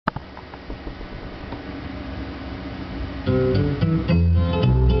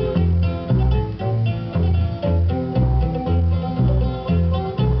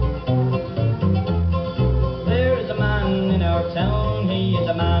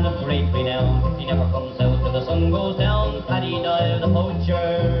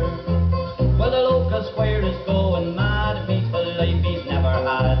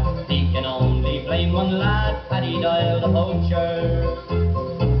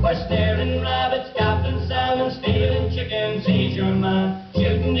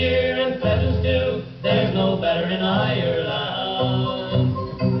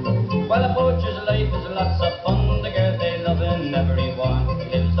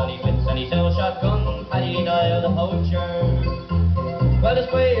Well, the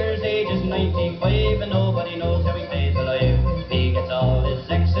squire's age is 95 and nobody knows how he stays alive. He gets all his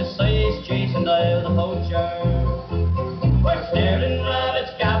exercise chasing Dial the poacher. We're snaring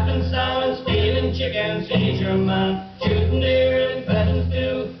rabbits, gapping salmon, stealing chickens, seizure man, shooting deer and pheasants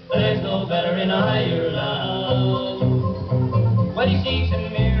too. There's no better in Ireland. Well, he seeks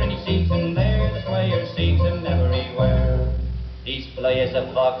him here and he seeks him there, the squire seeks him everywhere. He's fly as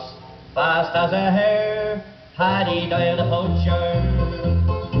a fox, fast as a hare, Paddy Dial the poacher.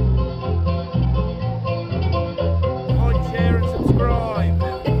 Like, share and subscribe.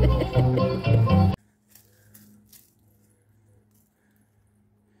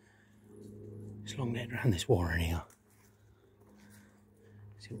 It's long net around this warren here.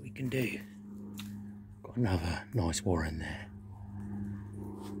 See what we can do. Got another nice warren there.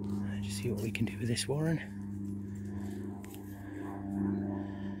 Just see what we can do with this warren.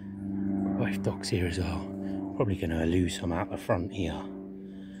 Both dogs here as well. Probably going to lose some out the front here.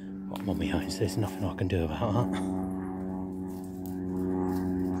 Got them on my own, so there's nothing I can do about that.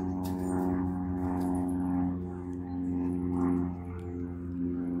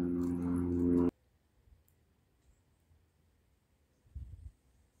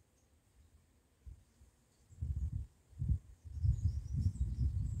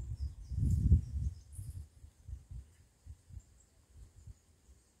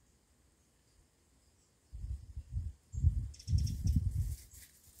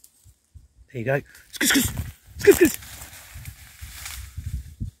 There you go. Skis.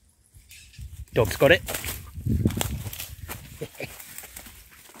 Dog's got it.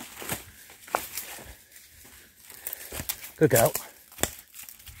 Good girl.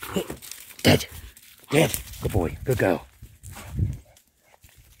 Dead. Good boy. Good girl.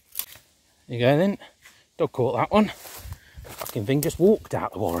 There you go then. Dog caught that one. Fucking thing just walked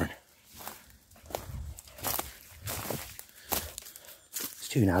out the warren. It's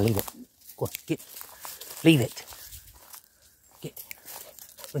two now, leave it. Go on, get. Leave it. Get.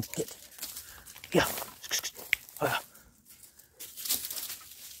 Brin, get. Get.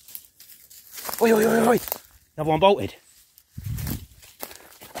 Oi. Another one bolted.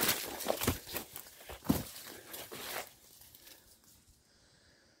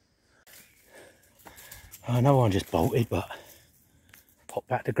 Oh, another one just bolted, but popped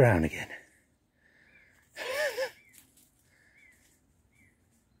back to ground again.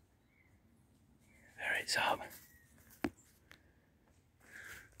 Ferrets up.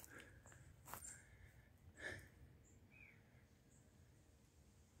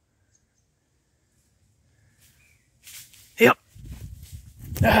 Yep.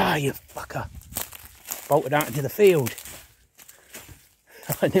 Ah, you fucker. Bolted out into the field.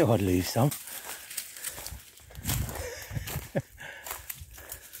 I knew I'd lose some.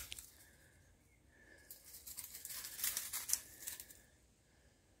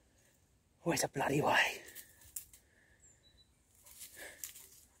 Where's the bloody way?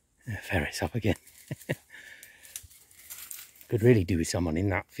 Ferrets up again. Could really do with someone in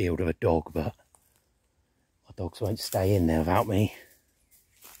that field of a dog, but my dogs won't stay in there without me.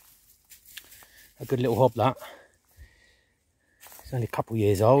 A good little hob that. He's only a couple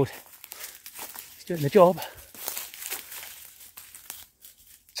years old. He's doing the job.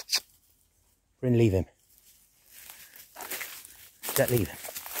 Brin, leave him. Just leave him.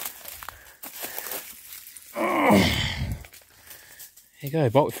 There you go,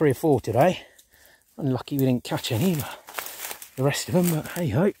 bolted 3 or 4 today. Unlucky we didn't catch any, but the rest of them, but hey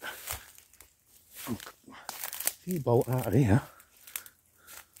ho. A few bolt out of here.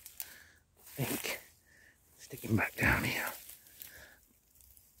 I think. Stick him back down here.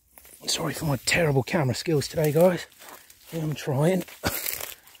 I'm sorry for my terrible camera skills today, guys. Yeah, I'm trying.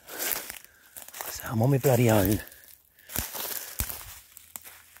 So I'm on my bloody own.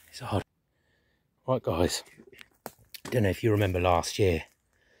 It's hard. Right, guys. I don't know if you remember last year,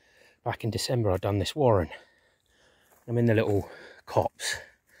 back in December I'd done this warren. I'm in the little copse,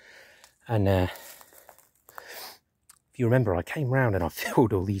 and a you remember, I came round and I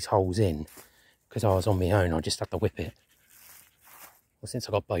filled all these holes in because I was on my own. I just had the whippet. Well, since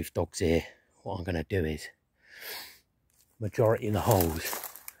I've got both dogs here, what I'm going to do is, majority of the holes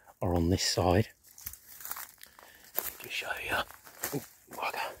are on this side. Just show you. Oh,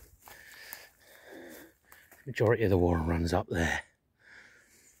 bugger. Majority of the water runs up there.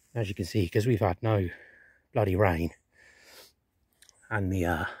 As you can see, because we've had no bloody rain, and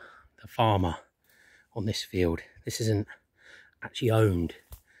the farmer on this field, this isn't actually owned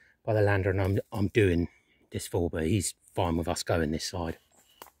by the landowner I'm doing this for, but he's fine with us going this side.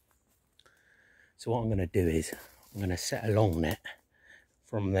 So what I'm going to do is I'm going to set a long net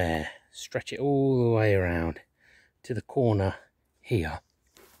from there, stretch it all the way around to the corner here.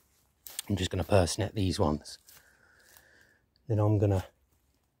 I'm just going to purse net these ones. Then I'm going to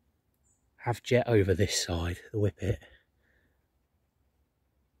have Jet over this side, the whippet.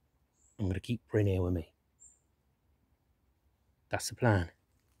 I'm going to keep Brin here with me. That's the plan.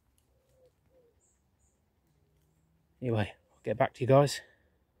 Anyway, I'll get back to you guys.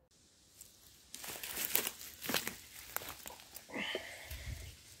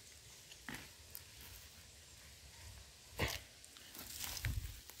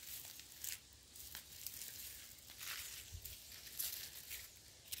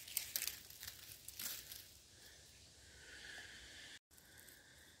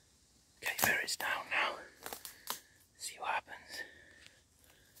 Okay, ferrets down now. See what happens.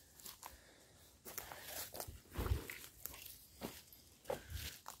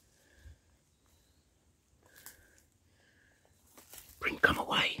 Brin, come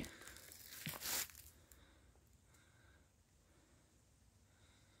away.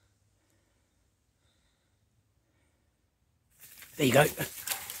 There you go.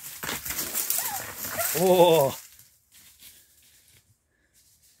 Oh.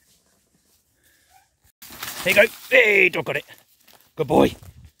 There you go. Hey, dog got it. Good boy.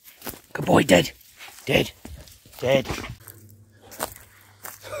 Good boy, dead. Dead. Dead.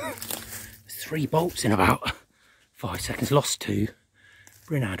 3 bolts in about 5 seconds. Lost 2.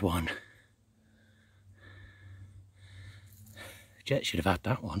 Brin had 1. Jet should have had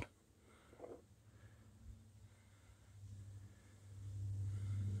that one.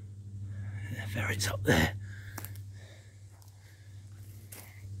 The ferret's up there.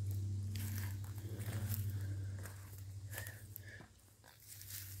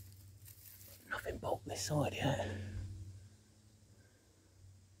 Nothing bolt this side yet.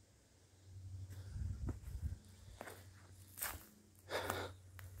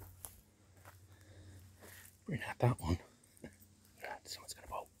 Brin had that one. Someone's going to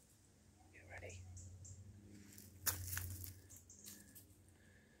bolt. Get ready.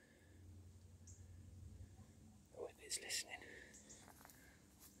 The whippet's listening.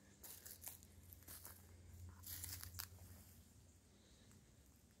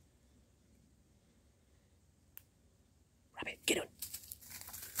 Rabbit, get on.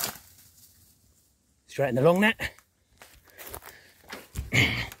 Straighten the long net.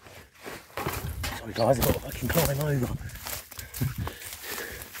 Sorry guys, I've got to fucking climb over.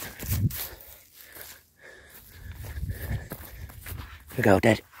 Good girl,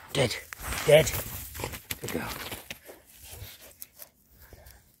 dead, dead, dead. Good girl.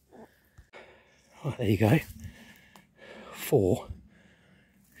 Right, there you go. 4.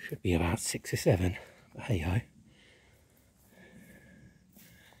 Should be about 6 or 7, but hey ho.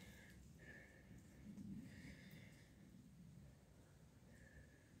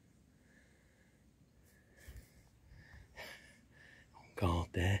 On guard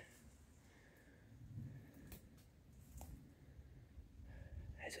there.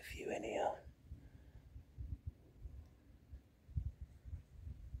 There's a few in here.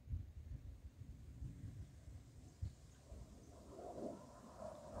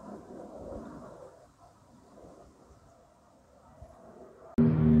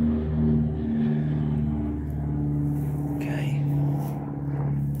 Okay.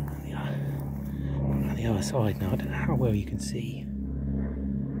 On the other side now, I don't know how well you can see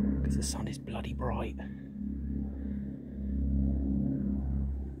because the sun is bloody bright.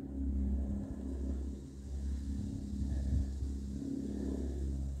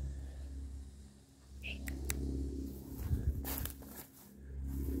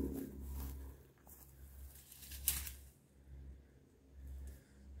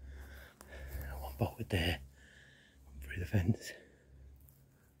 Bolted there, through the fence.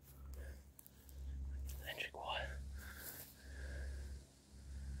 Electric wire.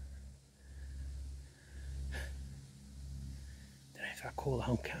 Don't know if I'll call that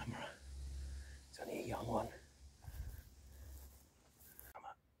on camera. It's only a young one. Come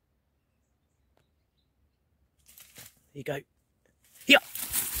on. you go. Yeah,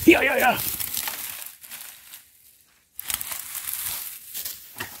 yeah, yeah, yeah.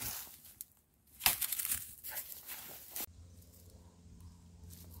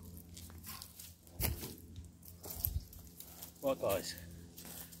 Right guys,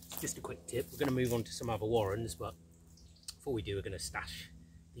 just a quick tip. We're going to move on to some other warrens, but before we do, we're going to stash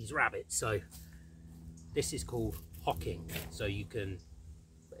these rabbits. So this is called hocking. So you can,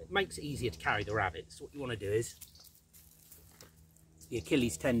 it makes it easier to carry the rabbits. What you want to do is the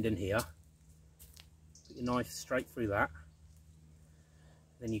Achilles tendon here, put your knife straight through that,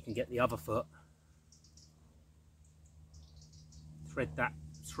 then you can get the other foot, thread that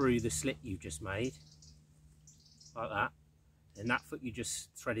through the slit you just made, like that. And that foot you just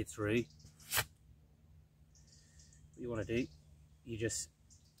threaded through, what you want to do, you just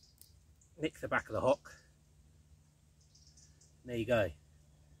nick the back of the hock. And there you go. You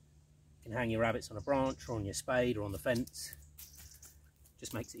can hang your rabbits on a branch or on your spade or on the fence.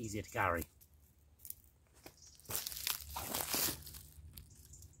 Just makes it easier to carry.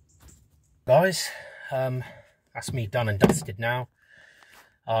 Guys, that's me done and dusted now.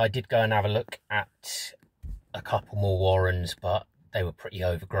 I did go and have a look at a couple more warrens, but they were pretty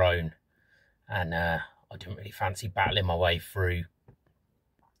overgrown, and I didn't really fancy battling my way through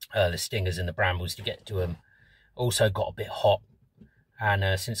the stingers and the brambles to get to them. Also got a bit hot,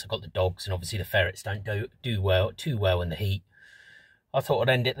 and since I got the dogs and obviously the ferrets don't do too well in the heat, I thought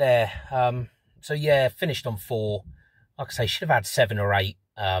I'd end it there. So yeah, finished on 4. Like I say, should have had 7 or 8.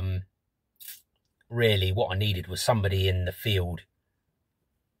 Really what I needed was somebody in the field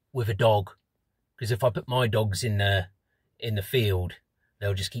with a dog, because if I put my dogs in the field,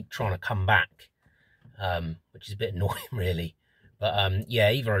 they'll just keep trying to come back, which is a bit annoying really. But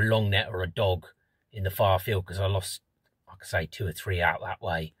yeah, either a long net or a dog in the far field, because I lost, like I say, 2 or 3 out that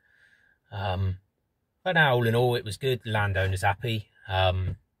way. But now all in all, it was good. The landowner's happy.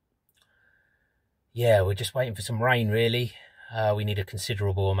 Yeah, we're just waiting for some rain really. We need a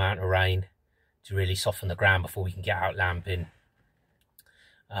considerable amount of rain to really soften the ground before we can get out lamping.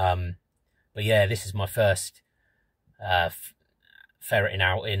 But yeah, this is my first ferreting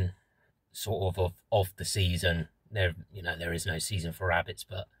outing sort of the season. There is no season for rabbits,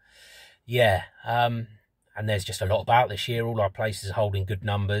 but yeah, and there's just a lot about this year. All our places are holding good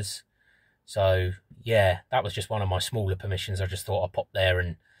numbers. So yeah, that was just one of my smaller permissions. I just thought I'd pop there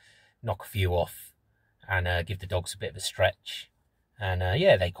and knock a few off and give the dogs a bit of a stretch. And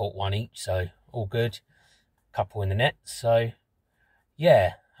yeah, they caught 1 each, so all good. Couple in the net. So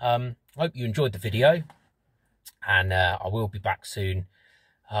yeah, hope you enjoyed the video, and I will be back soon.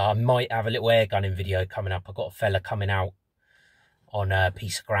 I might have a little air gunning video coming up. I've got a fella coming out on a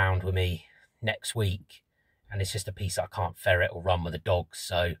piece of ground with me next week, and it's just a piece that I can't ferret or run with the dogs,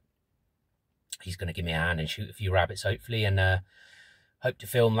 so he's going to give me a hand and shoot a few rabbits hopefully, and hope to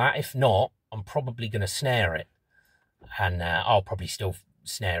film that. If not, I'm probably going to snare it, and I'll probably still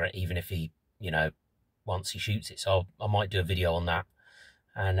snare it even if he, once he shoots it, so I might do a video on that.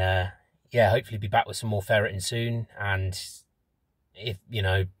 And yeah, hopefully be back with some more ferreting soon. And if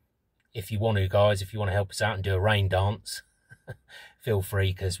you want to, guys, if you want to help us out and do a rain dance, feel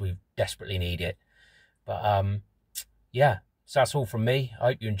free, because we desperately need it. But yeah, so that's all from me. I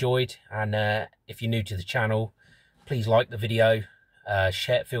hope you enjoyed, and if you're new to the channel, please like the video,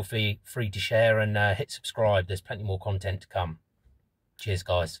 share, feel free to share, and hit subscribe. There's plenty more content to come. Cheers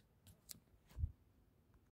guys.